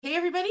Hey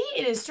everybody,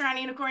 it is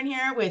Strani Unicorn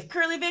here with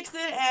Curly Vixen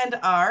and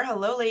our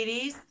hello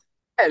ladies.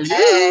 Hello.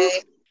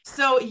 Hey,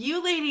 So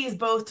you ladies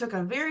both took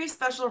a very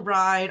special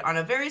ride on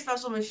a very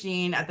special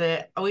machine at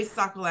the Oasis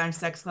Aqualand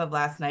Sex Club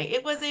last night.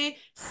 It was a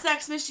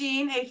sex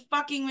machine, a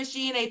fucking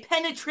machine, a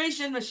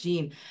penetration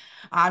machine.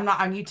 I'm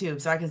not on YouTube,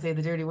 so I can say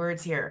the dirty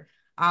words here.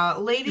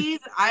 Ladies,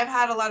 I've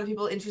had a lot of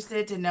people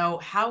interested to know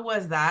how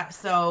was that.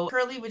 So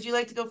Curly, would you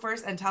like to go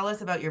first and tell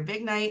us about your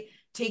big night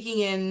taking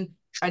in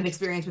an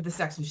experience with the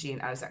sex machine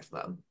at a sex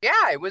club?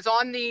 Yeah, it was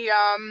on the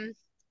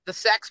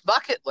sex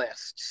bucket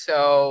list.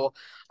 So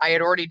I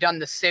had already done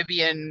the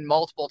Sibian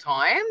multiple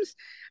times.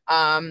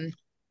 Um,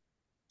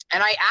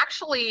 and I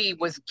actually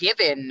was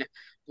given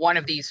one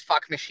of these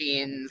fuck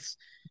machines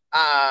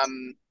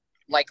um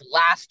like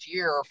last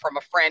year from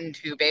a friend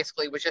who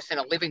basically was just in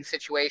a living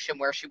situation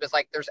where she was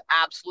like, there's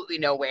absolutely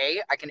no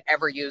way I can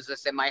ever use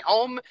this in my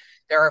home.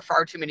 There are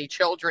far too many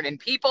children and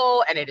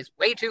people, and it is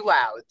way too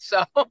loud.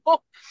 So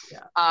Yeah.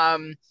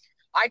 Um,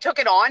 I took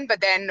it on,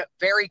 but then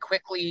very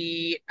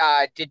quickly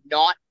did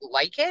not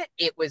like it.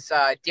 It was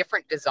a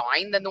different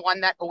design than the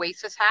one that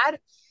Oasis had.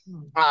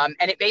 Hmm.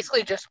 And it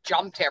basically just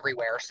jumped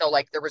everywhere. So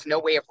like there was no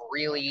way of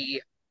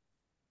really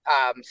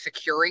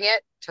securing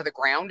it to the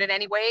ground in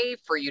any way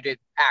for you to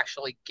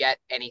actually get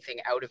anything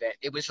out of it.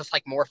 It was just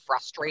like more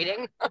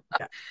frustrating.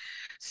 Yeah.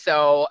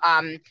 So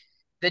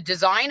the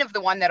design of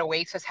the one that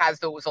Oasis has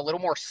though was a little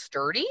more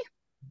sturdy,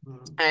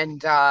 Hmm.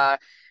 and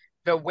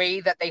the way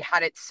that they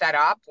had it set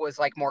up was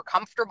like more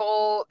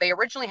comfortable. They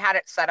originally had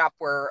it set up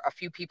where a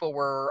few people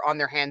were on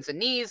their hands and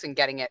knees and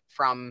getting it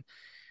from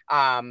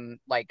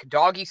like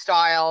doggy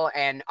style,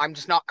 and I'm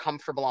just not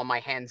comfortable on my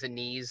hands and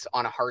knees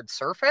on a hard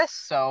surface.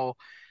 So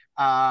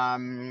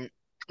um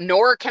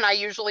nor can I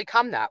usually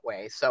come that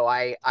way. So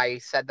I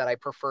said that I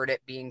preferred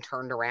it being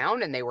turned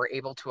around, and they were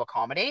able to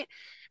accommodate.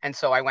 And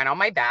so I went on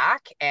my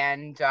back,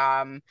 and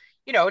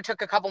it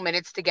took a couple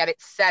minutes to get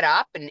it set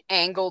up and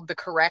angled the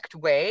correct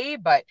way,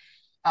 but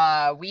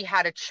we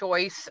had a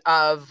choice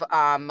of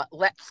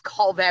let's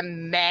call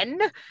them men.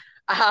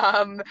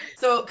 Um,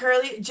 So,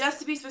 Curly, just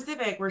to be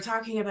specific, we're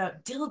talking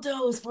about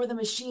dildos for the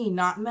machine,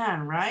 not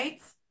men,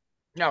 right?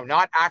 no,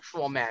 not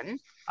actual men.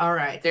 All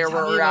right. So There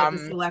tell me were about the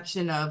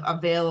selection of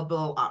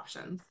available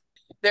options.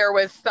 there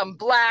was some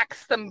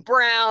blacks, some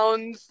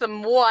browns,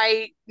 some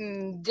white,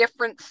 and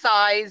different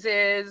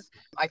sizes.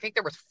 I think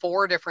there was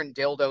four different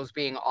dildos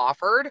being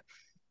offered.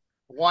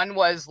 One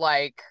was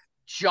like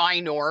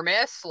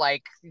ginormous,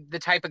 like the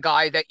type of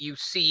guy that you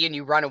see and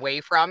you run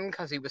away from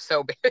because he was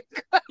so big.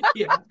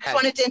 Yeah. just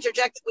wanted to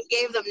interject that we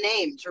gave them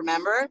names,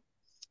 remember?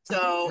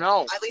 So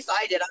No, at least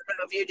I did. I don't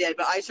know if you did,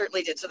 but I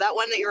certainly did. So that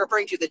one that you're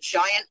referring to, the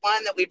giant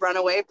one that we'd run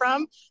away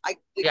from,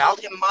 we yeah, called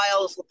him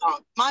Miles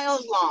Long.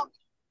 Miles Long.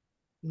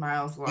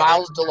 Miles long.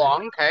 Miles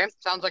DeLong. Okay,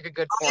 sounds like a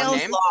good porn Miles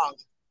name. Long.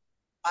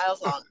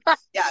 Miles Long.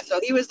 Yeah, so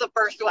he was the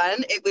first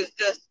one. It was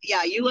just,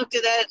 yeah, you looked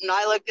at it and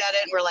I looked at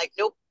it and we're like,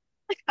 nope,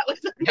 that was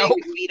a big Nope,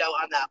 veto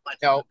on that one.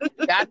 no.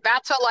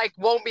 That's a like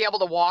won't be able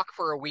to walk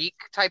for a week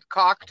type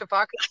cock to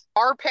fuck.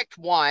 R picked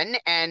one,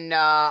 and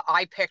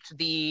I picked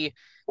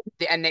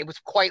and it was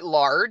quite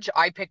large.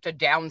 I picked a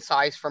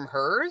downsize from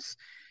hers.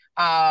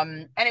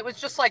 And it was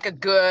just like a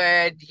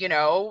good,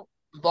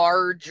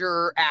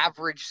 larger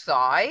average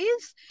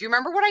size. Do you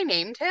remember what I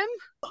named him?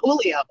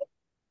 Julio.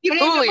 You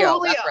named him Julio.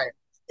 Julio. That's right.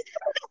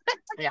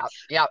 Yeah,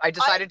 yeah. I I,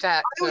 decided to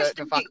I was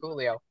to fuck thinking,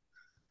 Julio.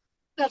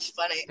 that's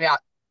funny. Yeah.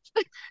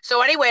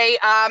 So anyway,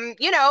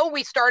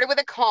 we started with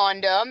a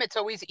condom. It's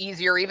always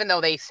easier, even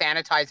though they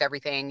sanitize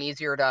everything,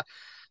 easier to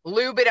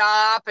lube it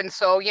up. And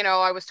so,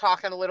 I was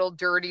talking a little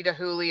dirty to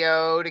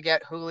Julio to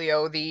get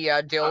Julio the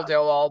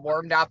dildo all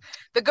warmed up.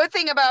 The good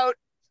thing about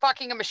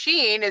fucking a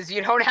machine is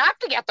you don't have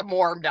to get them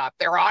warmed up.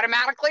 They're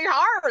automatically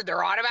hard.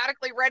 They're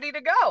automatically ready to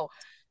go.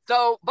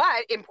 So,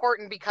 but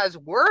important because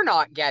we're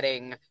not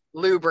getting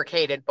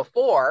lubricated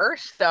before.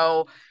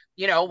 So,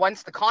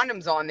 once the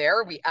condom's on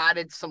there, we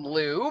added some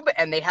lube,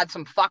 and they had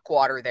some fuck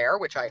water there,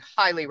 which I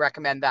highly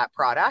recommend that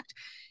product.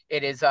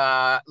 It is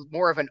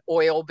more of an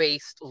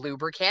oil-based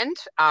lubricant,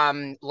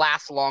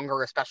 lasts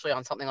longer, especially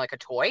on something like a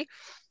toy.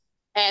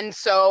 And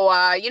so,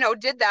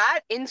 did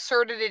that,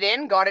 inserted it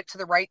in, got it to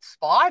the right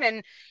spot.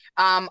 And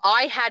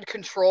I had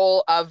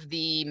control of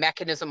the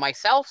mechanism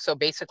myself. So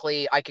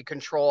basically, I could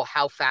control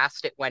how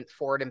fast it went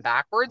forward and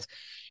backwards.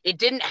 It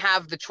didn't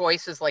have the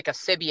choices like a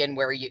Sibian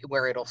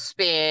where it'll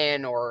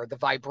spin or the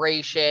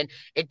vibration.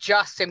 It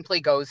just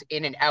simply goes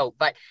in and out.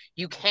 But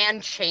you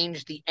can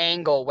change the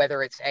angle,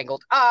 whether it's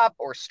angled up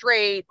or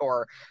straight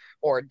or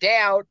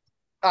down.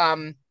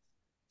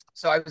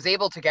 So I was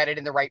able to get it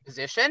in the right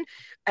position.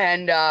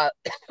 And I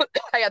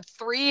had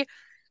three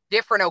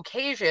different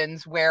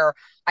occasions where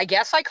I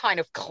guess I kind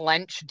of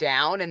clench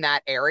down in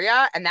that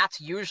area. And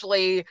that's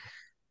usually,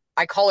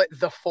 I call it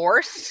the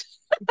force.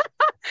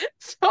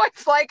 So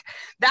it's like,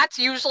 that's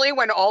usually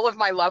when all of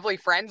my lovely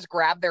friends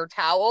grab their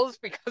towels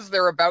because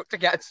they're about to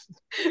get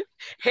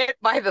hit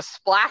by the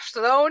splash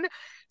zone.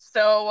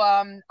 So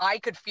I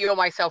could feel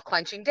myself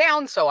clenching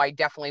down. So I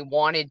definitely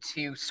wanted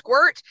to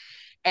squirt.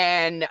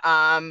 And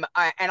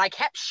I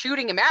kept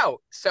shooting him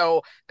out.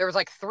 So there was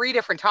like 3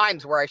 different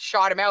times where I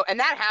shot him out, and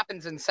that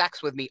happens in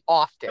sex with me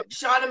often,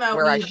 Shot him out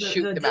where I means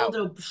shoot the them out.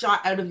 dildo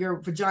shot out of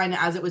your vagina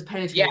as it was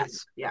penetrating.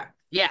 Yes. Yeah.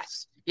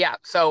 Yes. Yeah.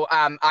 So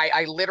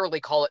I literally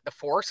call it the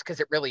force because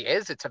it really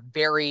is. It's a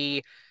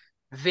very,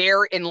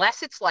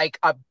 unless it's like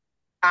a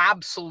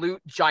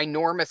absolute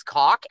ginormous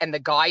cock and the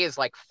guy is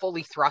like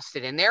fully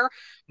thrusted in there,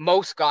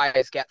 most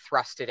guys get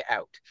thrusted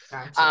out.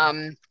 Gotcha.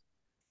 Um,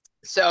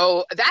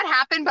 so that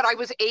happened, but I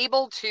was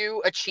able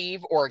to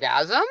achieve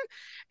orgasm.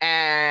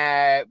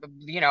 And,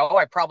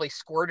 I probably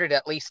squirted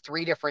at least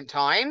 3 different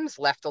times,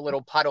 left a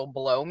little puddle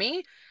below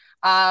me.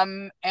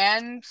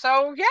 And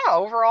so, yeah,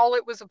 overall,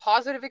 it was a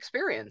positive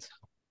experience.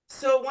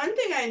 So one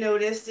thing I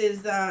noticed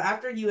is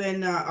after you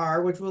and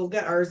R, which we'll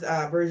get R's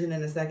version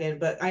in a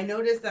second, but I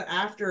noticed that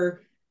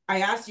after I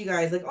asked you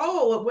guys, like,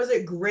 oh, was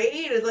it great?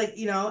 It's like,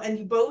 and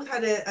you both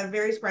had a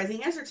very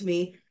surprising answer to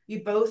me.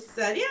 You both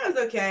said, yeah, it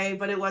was okay,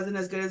 but it wasn't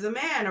as good as a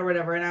man or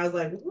whatever. And I was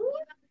like, what?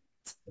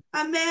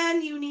 A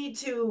man, you need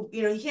to,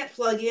 you can't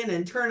plug in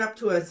and turn up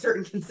to a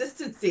certain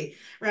consistency,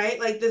 right?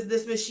 Like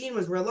this machine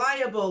was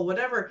reliable,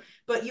 whatever.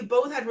 But you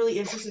both had really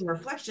interesting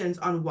reflections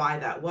on why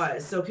that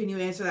was. So can you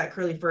answer that,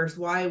 Curly, first?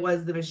 Why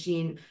was the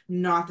machine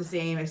not the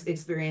same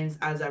experience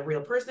as a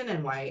real person,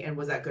 and why? And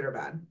was that good or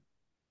bad?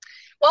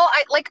 Well,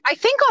 I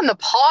think on the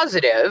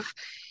positive,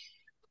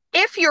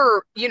 if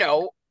you're,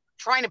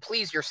 trying to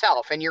please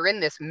yourself and you're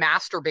in this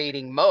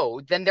masturbating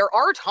mode, then there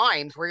are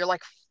times where you're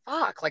like,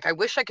 fuck, like I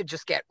wish I could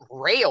just get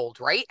railed,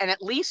 right? And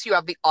at least you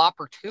have the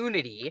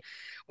opportunity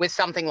with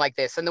something like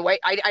this. And the way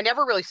I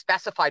never really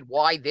specified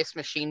why this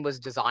machine was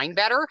designed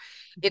better.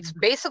 It's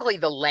basically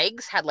the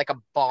legs had like a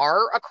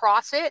bar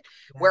across it,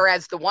 Yeah.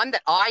 whereas the one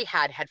that I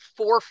had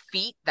 4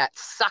 feet that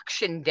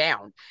suction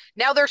down.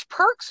 Now there's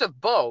perks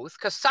of both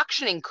because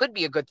suctioning could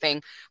be a good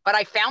thing, but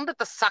I found that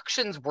the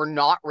suctions were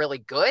not really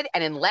good.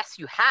 And unless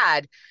you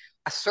had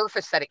a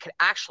surface that it could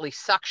actually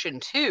suction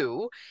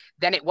to,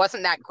 then it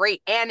wasn't that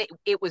great. And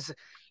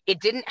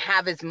it didn't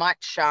have as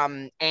much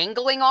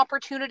angling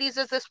opportunities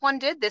as this one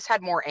did. This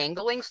had more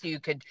angling, so you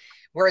could,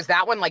 whereas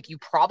that one, like you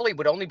probably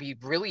would only be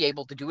really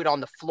able to do it on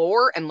the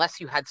floor unless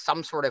you had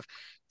some sort of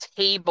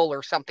table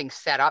or something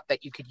set up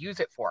that you could use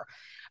it for.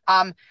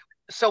 Um,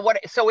 so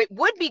it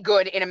would be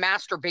good in a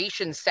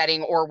masturbation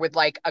setting or with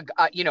like a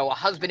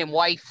husband and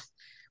wife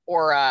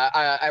or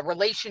a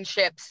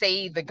relationship.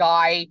 Say the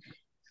guy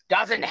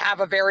doesn't have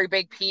a very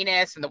big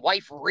penis and the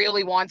wife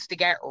really wants to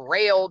get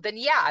railed, then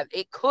yeah,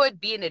 it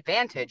could be an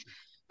advantage.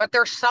 But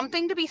there's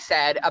something to be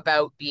said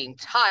about being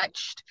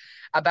touched,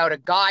 about a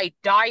guy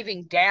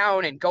diving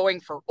down and going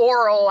for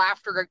oral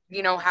after,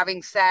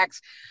 having sex,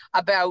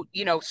 about,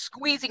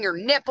 squeezing your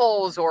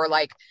nipples or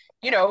like,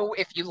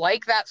 if you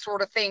like that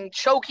sort of thing,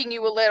 choking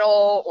you a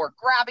little or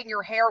grabbing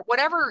your hair,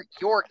 whatever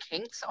your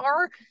kinks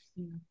are,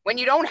 when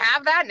you don't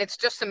have that and it's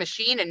just a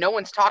machine and no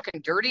one's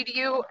talking dirty to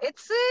you,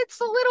 it's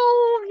a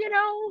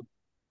little,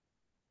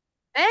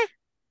 eh,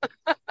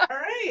 All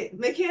right.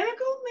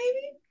 Mechanical,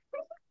 maybe?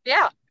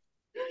 yeah,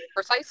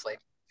 precisely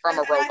from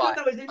And, a and I thought robot.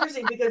 that was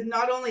interesting because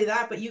not only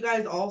that, but you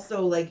guys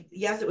also, like,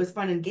 yes, it was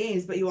fun and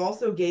games, but you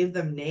also gave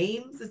them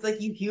names. It's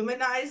like you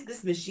humanized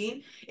this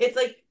machine. It's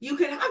like you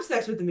could have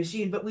sex with the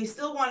machine, but we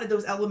still wanted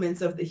those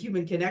elements of the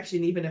human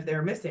connection, even if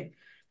they're missing.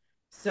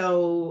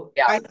 So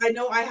Yeah, I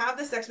know I have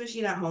the sex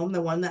machine at home,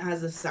 the one that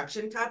has the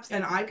suction cups,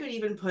 and I could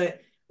even put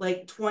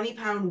like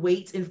 20-pound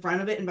weights in front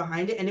of it and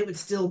behind it, and it would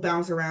still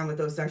bounce around with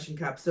those suction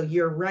cups. So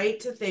you're right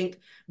to think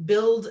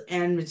build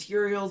and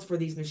materials for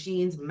these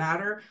machines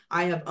matter.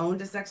 I have owned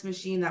a sex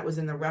machine that was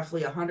in the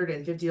roughly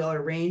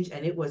 $150 range,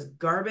 and it was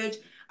garbage.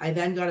 I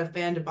then got a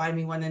fan to buy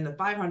me one in the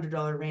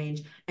 $500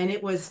 range, and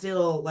it was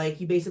still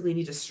like you basically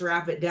need to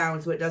strap it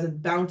down so it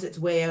doesn't bounce its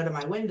way out of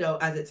my window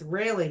as it's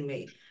railing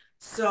me.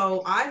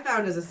 So I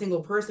found as a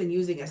single person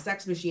using a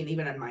sex machine,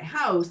 even in my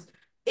house,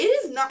 it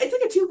is not, it's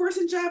like a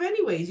two-person job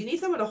anyways. You need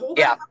someone to hold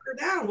that yeah, fucker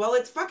down while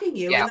it's fucking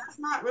you. And yeah, that's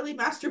not really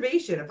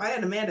masturbation. If I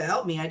had a man to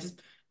help me, I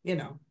just,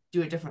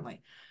 do it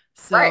differently.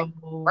 right,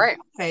 So, right.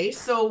 okay.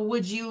 So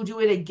would you do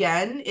it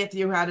again if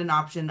you had an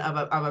option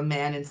of a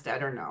man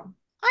instead or no?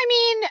 I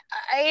mean,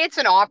 it's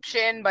an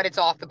option, but it's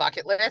off the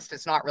bucket list.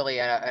 It's not really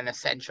an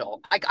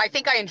essential. I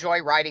think I enjoy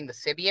riding the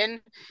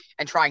Sibian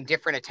and trying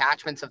different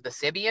attachments of the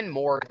Sibian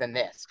more than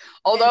this.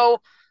 And Although,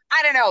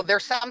 I don't know,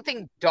 there's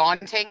something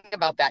daunting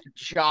about that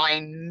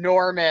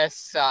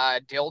ginormous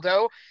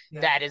dildo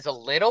yeah. that is a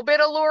little bit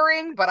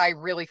alluring, but I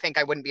really think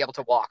I wouldn't be able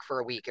to walk for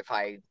a week if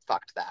I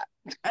fucked that.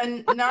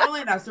 And not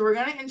only that, so we're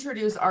going to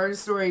introduce our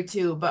story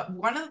too. But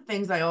one of the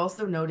things I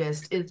also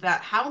noticed is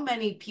that how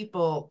many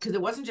people, because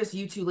it wasn't just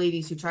you two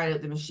ladies who tried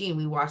out the machine,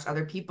 we watched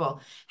other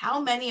people, how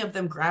many of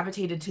them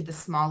gravitated to the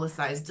smallest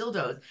size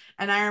dildos.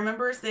 And I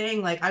remember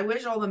saying, like, I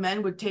wish all the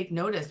men would take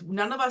notice.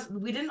 None of us,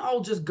 we didn't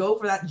all just go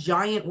for that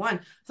giant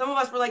one. Some of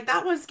us were like,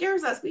 that one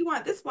scares us. We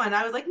want this one.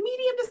 I was like,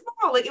 medium to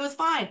small. Like, it was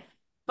fine.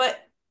 But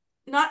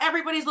not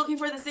everybody's looking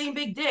for the same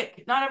big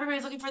dick. Not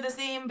everybody's looking for the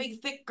same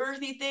big, thick,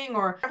 girthy thing,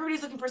 or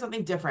everybody's looking for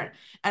something different.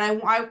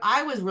 And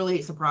I was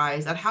really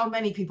surprised at how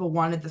many people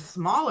wanted the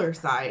smaller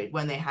side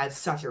when they had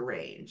such a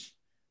range.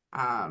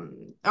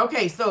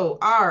 Okay, so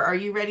are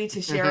you ready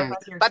to share with Hmm.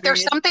 us your But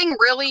there's experience? something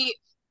really,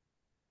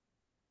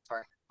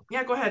 sorry.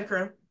 Yeah, go ahead,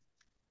 Crew.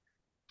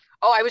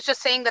 Oh, I was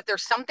just saying that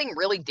there's something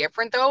really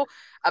different though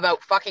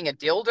about fucking a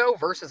dildo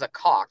versus a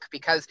cock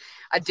because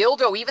a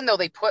dildo, even though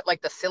they put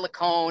like the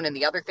silicone and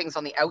the other things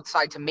on the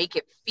outside to make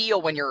it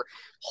feel when you're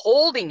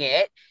holding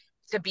it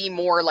to be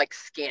more like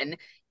skin,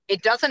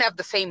 it doesn't have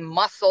the same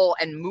muscle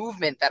and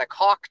movement that a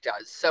cock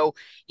does. So,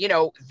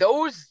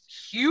 those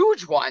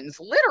huge ones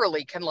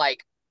literally can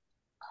like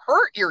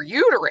hurt your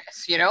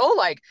uterus,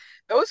 like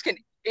those can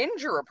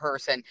injure a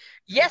person.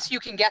 Yeah. Yes, you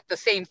can get the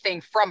same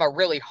thing from a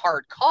really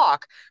hard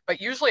cock,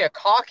 but usually a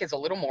cock is a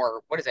little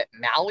more, what is it,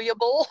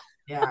 malleable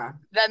Yeah.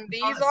 than We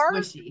call these it are.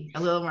 squishy, a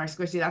little more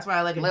squishy. That's why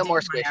I like A a little dick more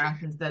in my squishy.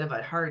 ass instead of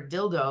a hard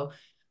dildo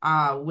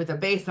with a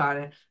base on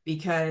it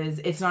because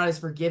it's not as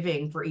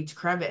forgiving for each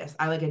crevice.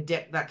 I like a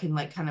dick that can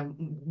like kind of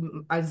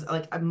as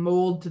like a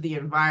mold to the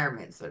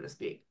environment, so to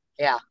speak.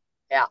 Yeah.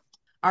 Yeah.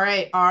 All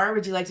right, R,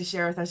 would you like to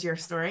share with us your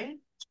story?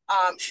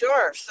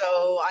 Sure.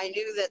 So I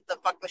knew that the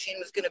fuck machine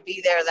was going to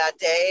be there that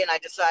day, and I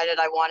decided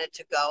I wanted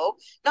to go.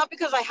 Not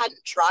because I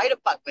hadn't tried a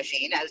fuck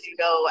machine, as you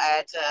know,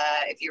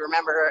 if you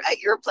remember at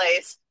your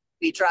place,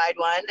 we tried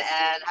one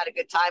and had a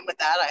good time with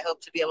that. I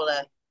hope to be able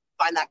to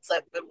find that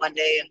clip one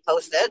day and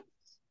post it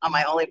on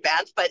my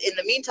OnlyFans. But in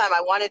the meantime,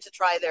 I wanted to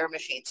try their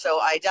machine, so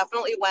I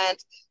definitely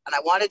went, and I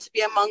wanted to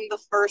be among the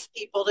first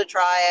people to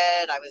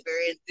try it. I was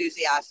very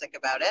enthusiastic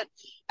about it,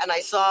 and I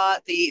saw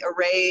the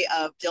array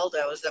of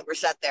dildos that were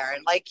set there.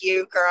 And like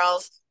you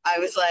girls, I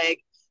was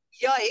like,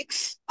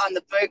 yikes on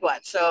the big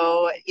one.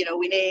 So,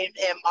 we named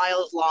him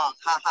Miles Long.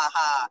 Ha ha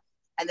ha.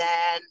 And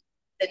then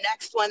the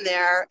next one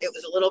there, it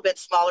was a little bit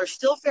smaller,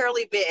 still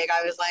fairly big.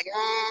 I was like,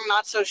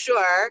 not so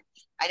sure.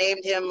 I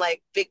named him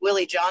like Big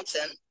Willie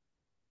Johnson.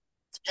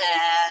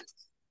 And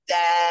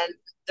then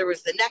there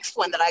was the next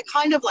one that I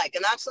kind of like,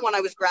 and that's the one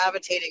I was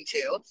gravitating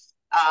to,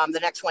 the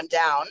next one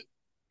down.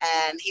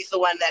 And he's the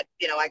one that,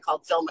 I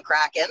called Phil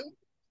McCracken.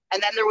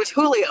 And then there was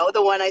Julio,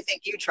 the one I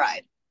think you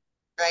tried,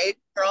 right,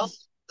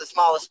 girls? The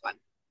smallest one.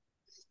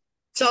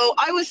 So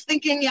I was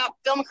thinking, yeah,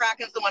 Phil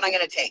McCracken's the one I'm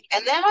going to take.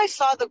 And then I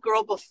saw the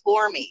girl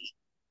before me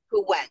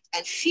who went,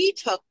 and she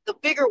took the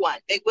bigger one,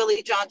 Big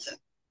Willie Johnson.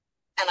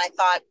 And I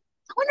thought,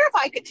 I wonder if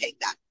I could take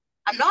that.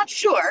 I'm not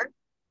sure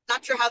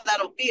how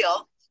that'll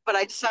feel, but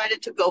I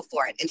decided to go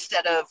for it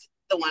instead of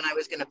the one I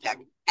was going to pick.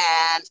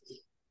 And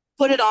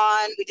put it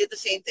on. We did the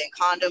same thing,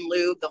 condom,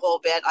 lube, the whole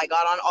bit. I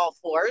got on all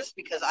fours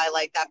because I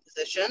like that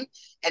position,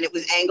 and it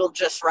was angled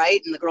just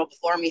right. And the girl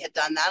before me had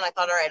done that. And I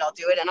thought, all right, I'll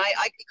do it. And I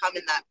can come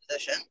in that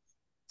position.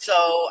 So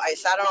I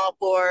sat on all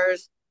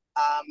fours,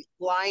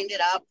 lined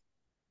it up.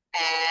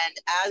 And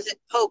as it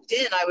poked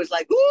in, I was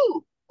like,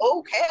 ooh,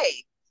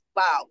 okay.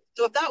 Wow.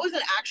 So if that was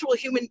an actual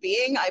human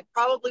being, I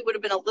probably would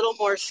have been a little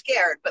more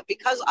scared. But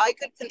because I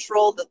could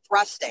control the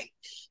thrusting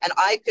and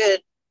I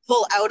could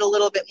pull out a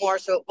little bit more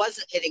so it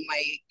wasn't hitting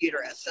my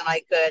uterus, and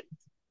I could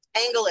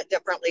angle it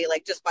differently,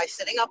 like just by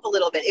sitting up a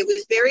little bit, it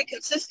was very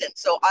consistent.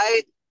 So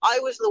I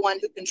was the one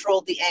who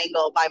controlled the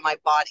angle by my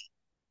body.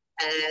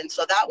 And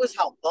so that was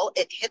helpful.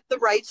 It hit the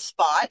right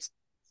spot.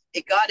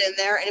 It got in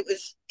there, and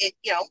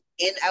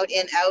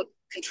in, out,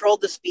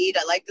 controlled the speed.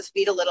 I liked the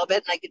speed a little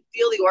bit, and I could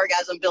feel the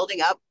orgasm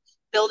building up,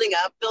 building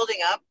up, building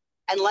up.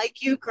 And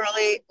like you,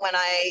 Curly, when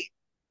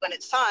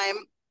it's time,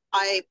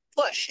 I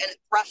push and it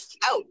thrusts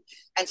out.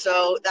 And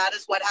so that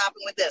is what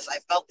happened with this. I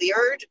felt the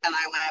urge and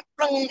I went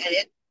boom, and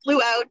it flew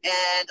out,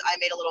 and I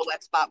made a little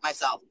wet spot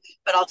myself.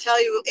 But I'll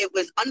tell you, it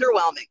was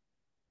underwhelming,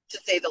 to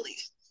say the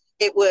least.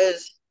 It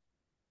was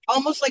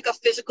almost like a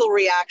physical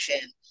reaction.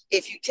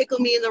 If you tickle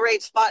me in the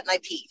right spot and I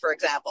pee, for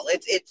example,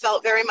 it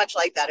felt very much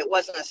like that. It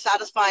wasn't a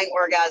satisfying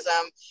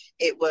orgasm.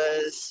 It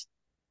was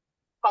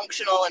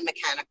functional and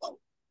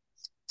mechanical.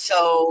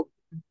 So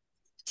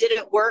did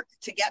it work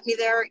to get me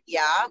there?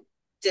 Yeah.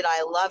 Did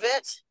I love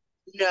it?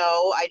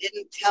 No, I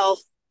didn't tell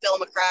Phil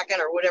McCracken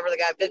or whatever the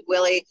guy, Big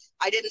Willie.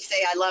 I didn't say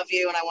I love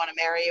you and I want to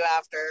marry you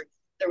after.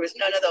 There was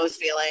none of those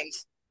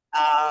feelings.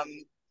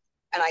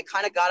 And I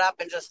kind of got up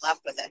and just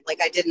left with it. Like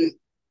I didn't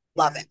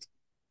love Yeah. it.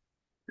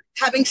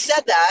 Having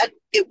said that,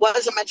 it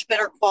was a much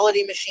better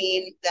quality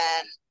machine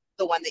than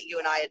the one that you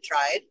and I had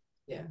tried.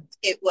 Yeah.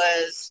 It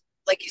was,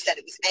 like you said,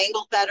 it was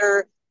angled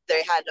better.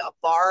 They had a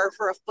bar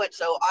for a foot,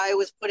 so I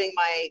was putting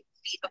my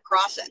feet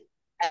across it,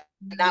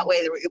 and that way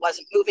it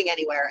wasn't moving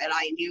anywhere, and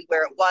I knew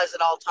where it was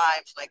at all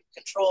times, so I could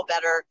control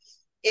better.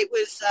 It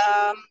was,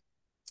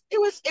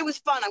 it was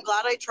fun. I'm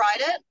glad I tried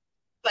it,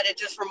 but it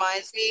just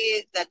reminds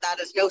me that that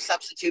is no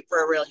substitute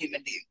for a real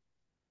human being.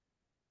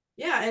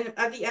 Yeah, and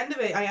at the end of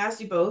it, I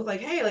asked you both, like,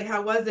 "Hey, like,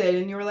 how was it?"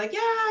 And you were like, "Yeah,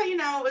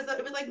 it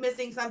was like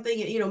missing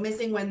something,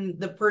 missing when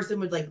the person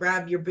would like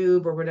grab your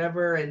boob or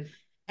whatever."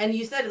 And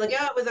you said like,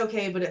 oh, it was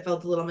okay, but it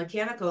felt a little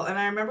mechanical. And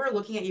I remember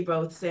looking at you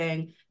both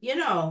saying,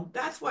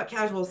 that's what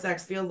casual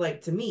sex feels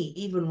like to me,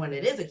 even when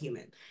it is a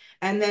human.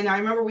 And then I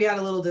remember we had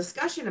a little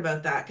discussion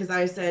about that because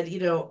I said,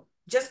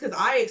 just because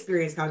I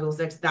experience casual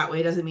sex that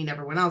way doesn't mean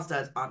everyone else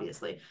does,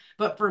 obviously.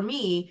 But for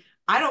me,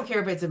 I don't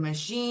care if it's a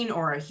machine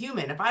or a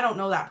human. If I don't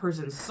know that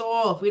person's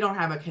soul, if we don't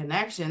have a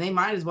connection, they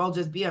might as well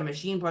just be a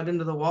machine plugged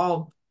into the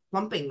wall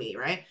plumping me,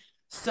 right?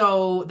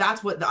 So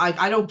that's what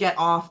I don't get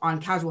off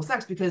on casual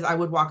sex because I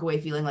would walk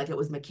away feeling like it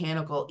was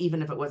mechanical,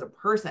 even if it was a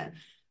person.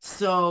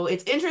 So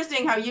it's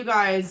interesting how you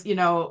guys,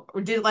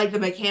 did like the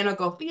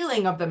mechanical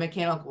feeling of the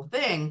mechanical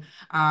thing.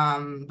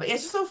 But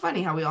it's just so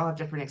funny how we all have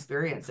different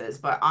experiences.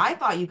 But I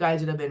thought you guys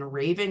would have been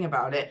raving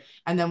about it.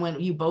 And then when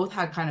you both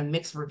had kind of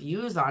mixed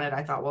reviews on it,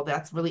 I thought, well,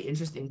 that's really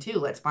interesting too.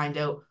 Let's find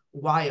out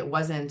why it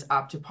wasn't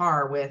up to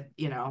par with,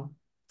 some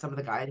of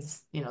the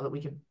guys, that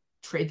we could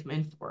trade them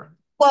in for.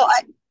 Well,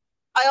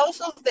 I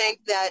also think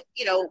that,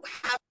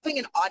 having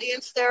an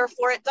audience there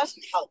for it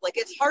doesn't help. Like,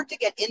 it's hard to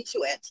get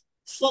into it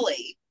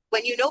fully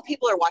when you know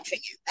people are watching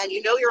you and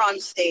you know you're on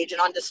stage and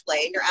on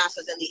display and your ass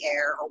is in the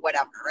air or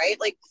whatever, right?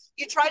 Like,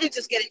 you try to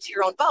just get into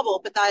your own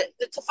bubble, but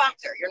that's a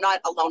factor. You're not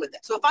alone with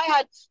it. So if I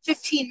had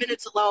 15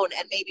 minutes alone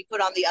and maybe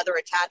put on the other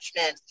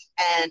attachment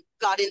and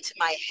got into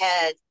my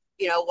head,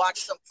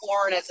 watched some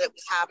porn as it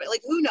was happening,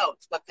 like, who knows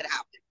what could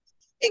happen?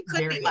 It could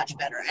be Very good much point.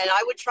 better. And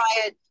I would try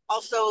it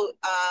also,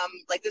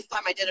 like this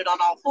time I did it on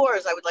all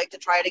fours. I would like to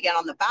try it again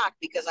on the back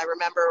because I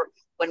remember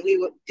when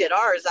we did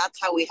ours,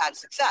 that's how we had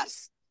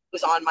success,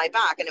 was on my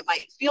back. And it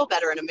might feel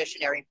better in a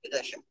missionary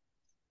position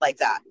like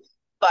that.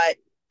 But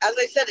as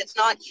I said, it's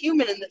not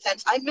human in the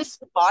sense I miss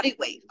the body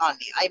weight on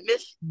me. I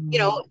miss,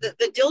 Mm,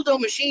 the dildo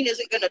machine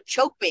isn't going to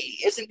choke me,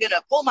 isn't going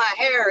to pull my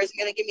hair, isn't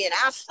going to give me an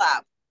ass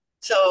slap.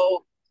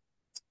 So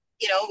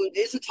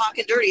isn't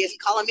talking dirty,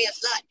 isn't calling me a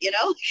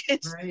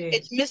slut, right.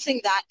 it's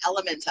missing that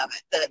element of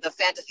it, the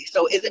fantasy.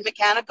 So is it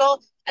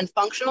mechanical and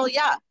functional?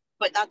 Yeah.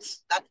 But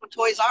that's what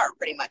toys are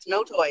pretty much.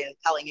 No toy is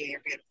telling you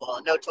you're beautiful,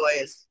 and no toy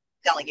is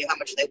telling you how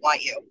much they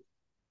want you.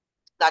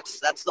 That's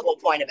the whole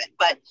point of it.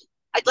 But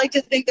I'd like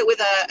to think that with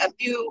a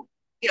few,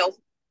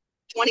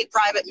 20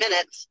 private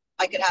minutes,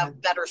 I could Yeah.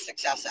 have better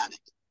success at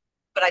it.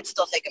 But I'd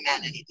still take a man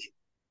anything.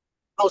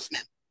 Most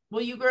men.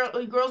 Well, you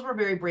girls were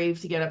very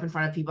brave to get up in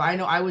front of people. I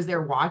know I was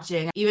there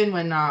watching. Even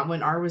when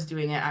R was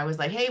doing it, I was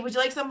like, "Hey, would you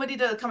like somebody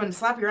to come and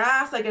slap your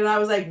ass?" Like, and I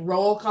was like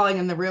roll calling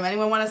in the room.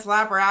 Anyone want to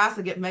slap her ass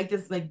and make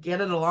this like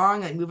get it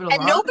along, like move it And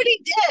along? nobody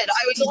did.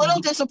 I was a little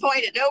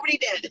disappointed. Nobody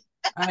did.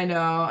 I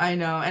know.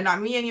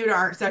 And me and you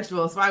aren't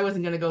sexual, so I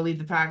wasn't gonna go lead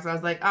the pack. So I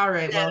was like, all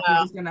right, well, if you're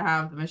No. just gonna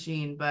have the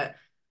machine. But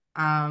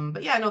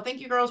yeah, no,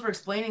 thank you girls for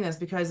explaining this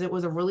because it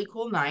was a really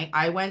cool night.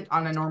 I went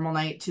on a normal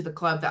night to the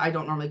club that I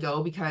don't normally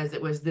go because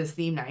it was this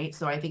theme night.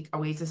 So I think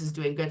Oasis is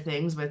doing good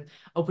things with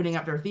opening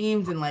up their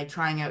themes and like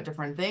trying out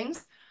different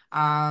things.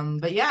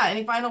 But yeah,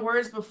 any final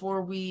words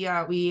before we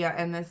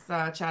end this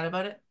chat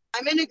about it?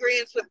 I'm in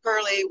agreement with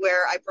Curly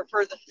where I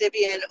prefer the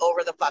Sibian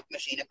over the fuck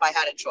machine if I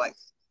had a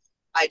choice.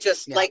 I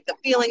just Yeah. like the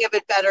feeling of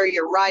it better.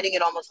 You're riding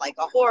it almost like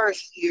a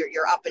horse.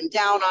 You're up and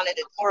down on it.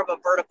 It's more of a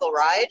vertical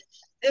ride.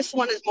 This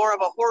one is more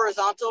of a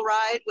horizontal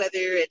ride, whether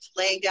it's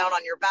laying down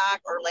on your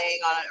back or laying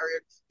on it or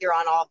you're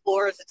on all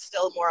fours. It's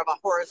still more of a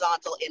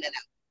horizontal in and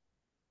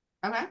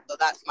out. Okay, So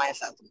that's my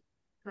assessment.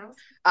 girls.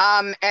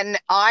 And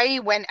I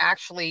went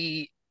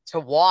actually to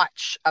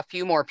watch a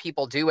few more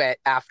people do it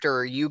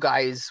after you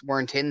guys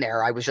weren't in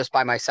there. I was just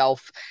by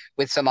myself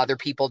with some other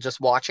people, just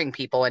watching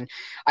people. And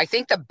I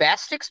think the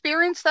best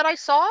experience that I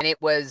saw, and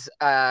it was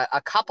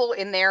a couple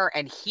in there,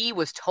 and he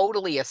was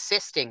totally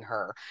assisting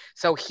her.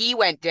 So he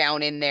went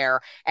down in there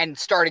and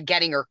started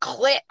getting her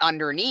clit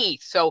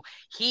underneath. So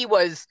he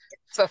was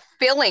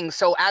fulfilling.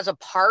 So as a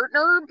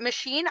partner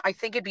machine, I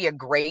think it'd be a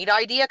great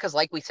idea because,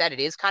 like we said, it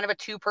is kind of a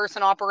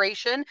two-person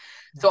operation.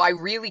 So I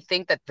really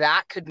think that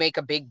that could make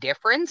a big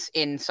difference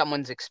in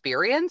someone's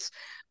experience.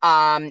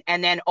 And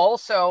then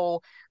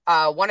also,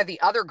 one of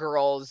the other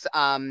girls,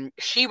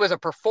 she was a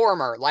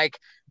performer, like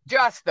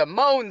just the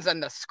moans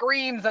and the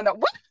screams and the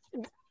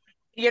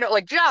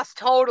like just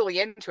totally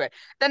into it.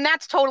 Then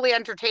that's totally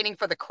entertaining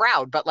for the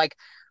crowd. But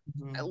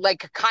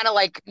Mhm. kind of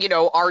like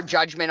our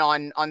judgment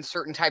on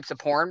certain types of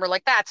porn, we're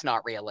like, that's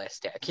not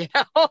realistic,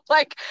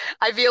 like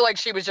I feel like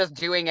she was just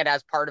doing it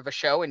as part of a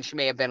show and she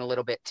may have been a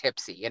little bit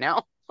tipsy.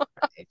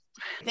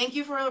 Thank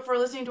you for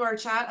listening to our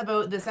chat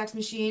about the sex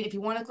machine. If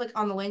you want to click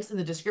on the links in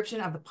the description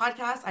of the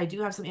podcast, I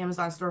do have some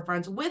Amazon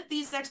storefronts with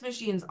these sex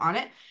machines on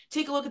it.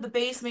 Take a look at the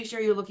base. Make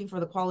sure you're looking for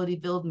the quality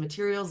build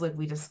materials like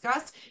we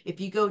discussed. If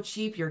you go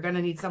cheap, you're going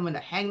to need someone to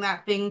hang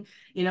that thing,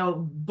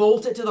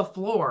 bolt it to the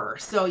floor.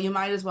 So you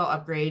might as well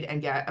upgrade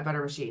and get a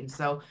better machine.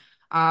 So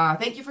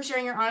thank you for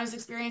sharing your honest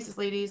experiences,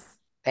 ladies.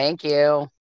 Thank you.